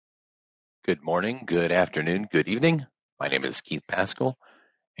Good morning, good afternoon, good evening. My name is Keith Pascal,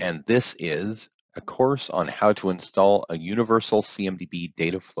 and this is a course on how to install a universal CMDB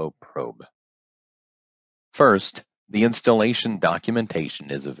data flow probe. First, the installation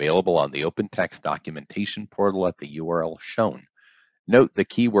documentation is available on the OpenText documentation portal at the URL shown. Note the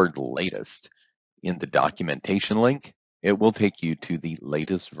keyword latest in the documentation link. It will take you to the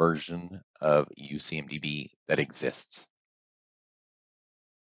latest version of UCMDB that exists.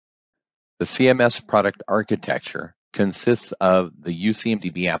 The CMS product architecture consists of the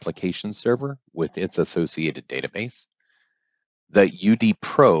UCMDB application server with its associated database, the UD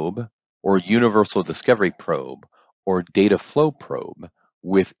probe or Universal Discovery Probe or Data Flow Probe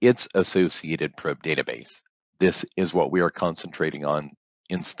with its associated probe database. This is what we are concentrating on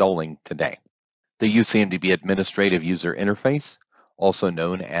installing today. The UCMDB Administrative User Interface, also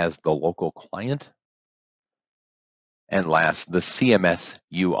known as the local client. And last, the CMS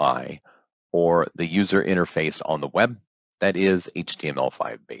UI, or the user interface on the web that is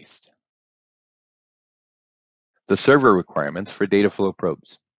HTML5 based. The server requirements for data flow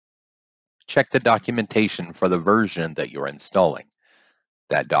probes. Check the documentation for the version that you're installing.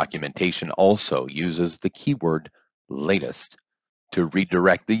 That documentation also uses the keyword latest to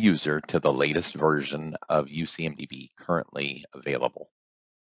redirect the user to the latest version of UCMDB currently available.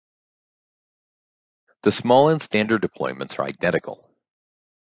 The small and standard deployments are identical.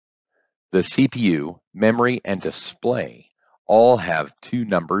 The CPU, memory, and display all have two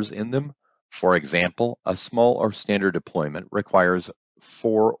numbers in them. For example, a small or standard deployment requires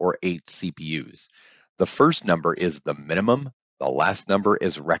 4 or 8 CPUs. The first number is the minimum, the last number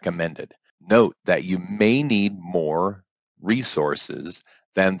is recommended. Note that you may need more resources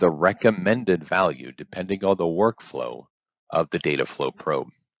than the recommended value depending on the workflow of the data flow probe.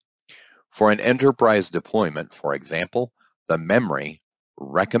 For an enterprise deployment, for example, the memory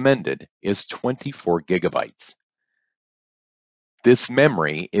recommended is 24 gigabytes. This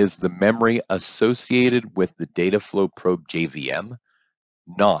memory is the memory associated with the data flow probe JVM,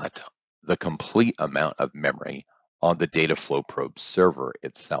 not the complete amount of memory on the data flow probe server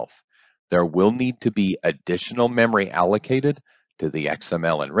itself. There will need to be additional memory allocated to the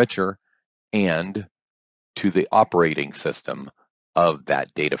XML enricher and to the operating system of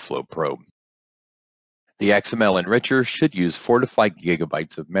that data flow probe. The XML enricher should use 4 to 5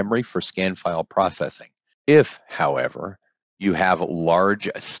 gigabytes of memory for scan file processing. If, however, you have large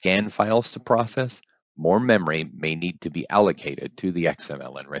scan files to process, more memory may need to be allocated to the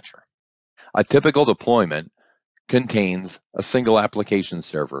XML enricher. A typical deployment contains a single application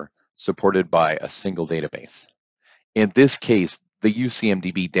server supported by a single database. In this case, the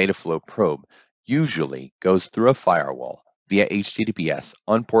UCMDB Data Flow Probe usually goes through a firewall via HTTPS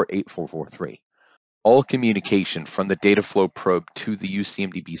on port 8443. All communication from the data flow probe to the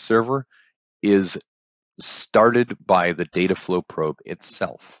UCMDB server is started by the data flow probe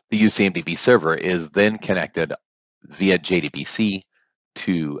itself. The UCMDB server is then connected via JDBC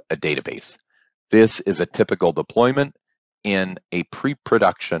to a database. This is a typical deployment in a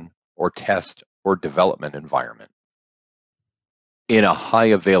pre-production or test or development environment. In a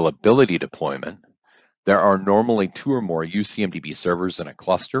high availability deployment, there are normally 2 or more UCMDB servers in a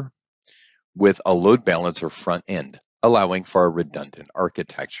cluster, with a load balancer front end, allowing for a redundant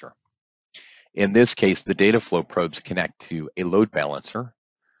architecture. In this case, the data flow probes connect to a load balancer,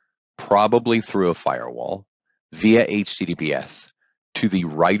 probably through a firewall, via HTTPS to the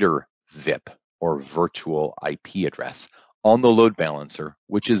writer VIP or virtual IP address on the load balancer,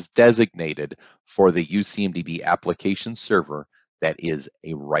 which is designated for the UCMDB application server that is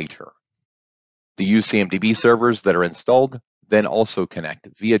a writer. The UCMDB servers that are installed then also connect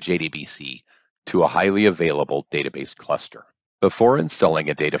via JDBC to a highly available database cluster. Before installing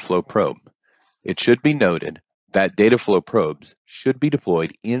a data flow probe, it should be noted that data flow probes should be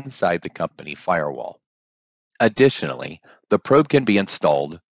deployed inside the company firewall. Additionally, the probe can be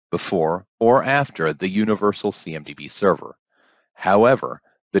installed before or after the universal CMDB server. However,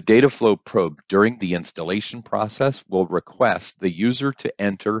 the data flow probe during the installation process will request the user to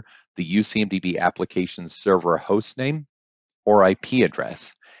enter the UCMDB application server hostname or IP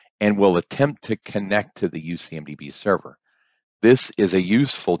address and will attempt to connect to the UCMDB server. This is a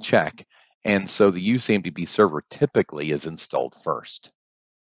useful check, and so the UCMDB server typically is installed first.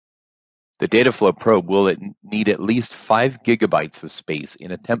 The data flow probe will need at least 5 gigabytes of space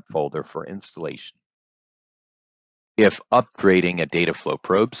in a temp folder for installation. If upgrading a data flow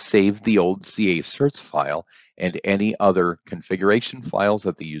probe, save the old CA certs file and any other configuration files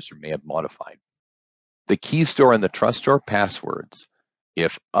that the user may have modified. The key store and the trust store passwords,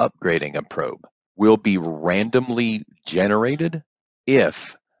 if upgrading a probe, will be randomly generated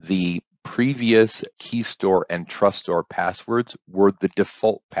if the previous key store and trust store passwords were the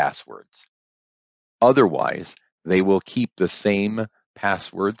default passwords. Otherwise, they will keep the same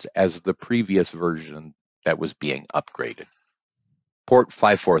passwords as the previous version that was being upgraded. Port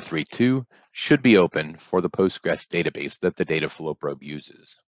 5432 should be open for the Postgres database that the Data Flow Probe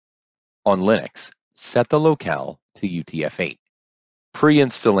uses. On Linux, set the locale to UTF-8.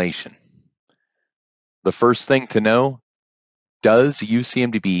 Pre-installation. The first thing to know, does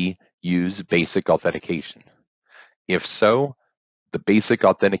UCMDB use basic authentication? If so, the basic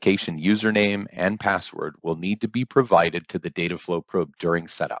authentication username and password will need to be provided to the Data Flow Probe during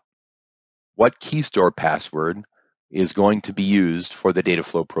setup. What key store password is going to be used for the Data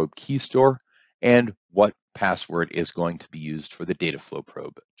Flow Probe key store, and what password is going to be used for the Data Flow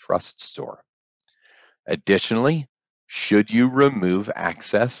Probe trust store. Additionally, should you remove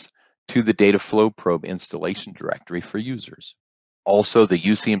access to the Data Flow Probe installation directory for users? Also, the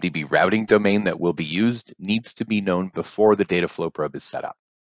UCMDB routing domain that will be used needs to be known before the Data Flow Probe is set up.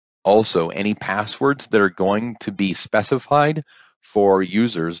 Also, any passwords that are going to be specified for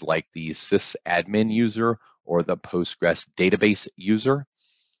users like the sysadmin user or the Postgres database user,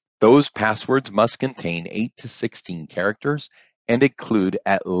 those passwords must contain 8 to 16 characters and include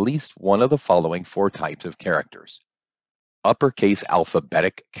at least one of the following 4 types of characters: uppercase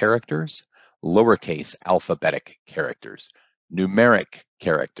alphabetic characters, lowercase alphabetic characters, numeric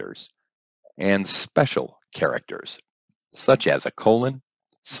characters, and special characters, such as a colon,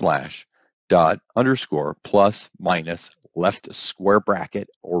 slash, dot, underscore, plus, minus, left square bracket,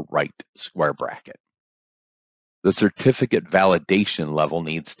 or right square bracket. The certificate validation level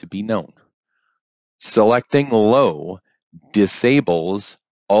needs to be known. Selecting low disables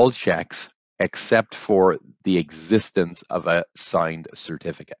all checks except for the existence of a signed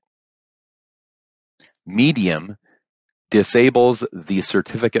certificate. Medium disables the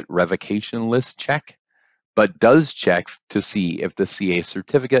certificate revocation list check, but does check to see if the CA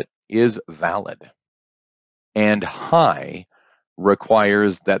certificate is valid. And high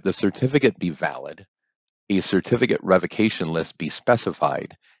requires that the certificate be valid, a certificate revocation list be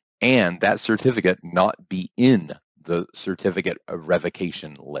specified, and that certificate not be in the certificate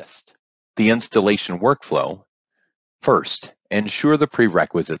revocation list. The installation workflow. First, ensure the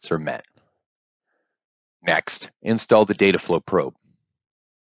prerequisites are met. Next, install the Data Flow Probe.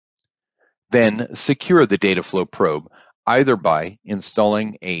 Then secure the Data Flow Probe either by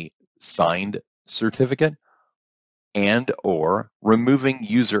installing a signed certificate and or removing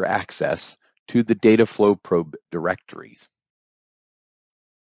user access to the Data Flow Probe directories.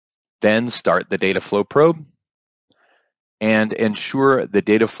 Then start the Data Flow Probe and ensure the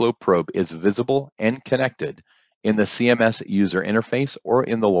Data Flow Probe is visible and connected in the CMS user interface or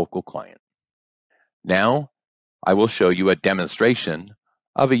in the local client. Now, I will show you a demonstration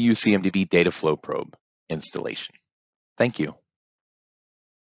of a UCMDB Data Flow Probe installation. Thank you.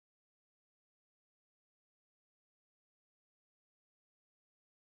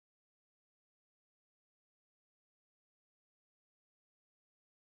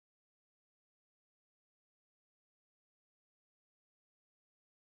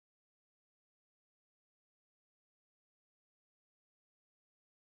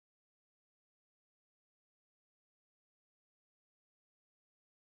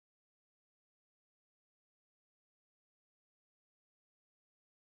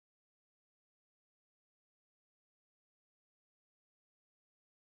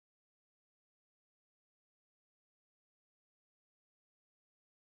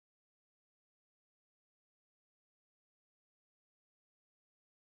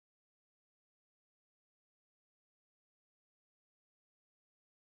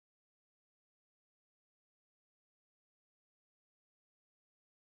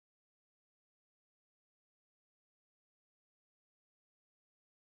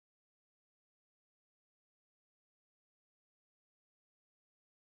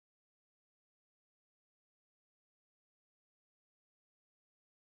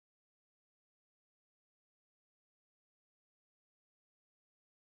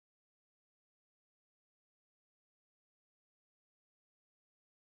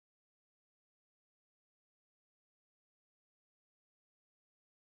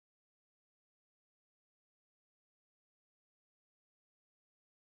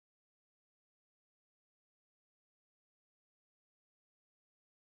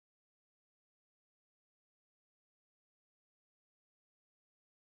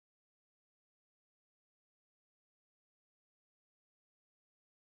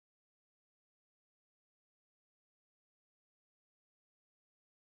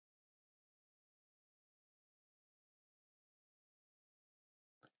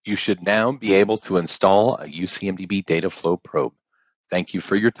 You should now be able to install a UCMDB Data Flow Probe. Thank you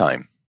for your time.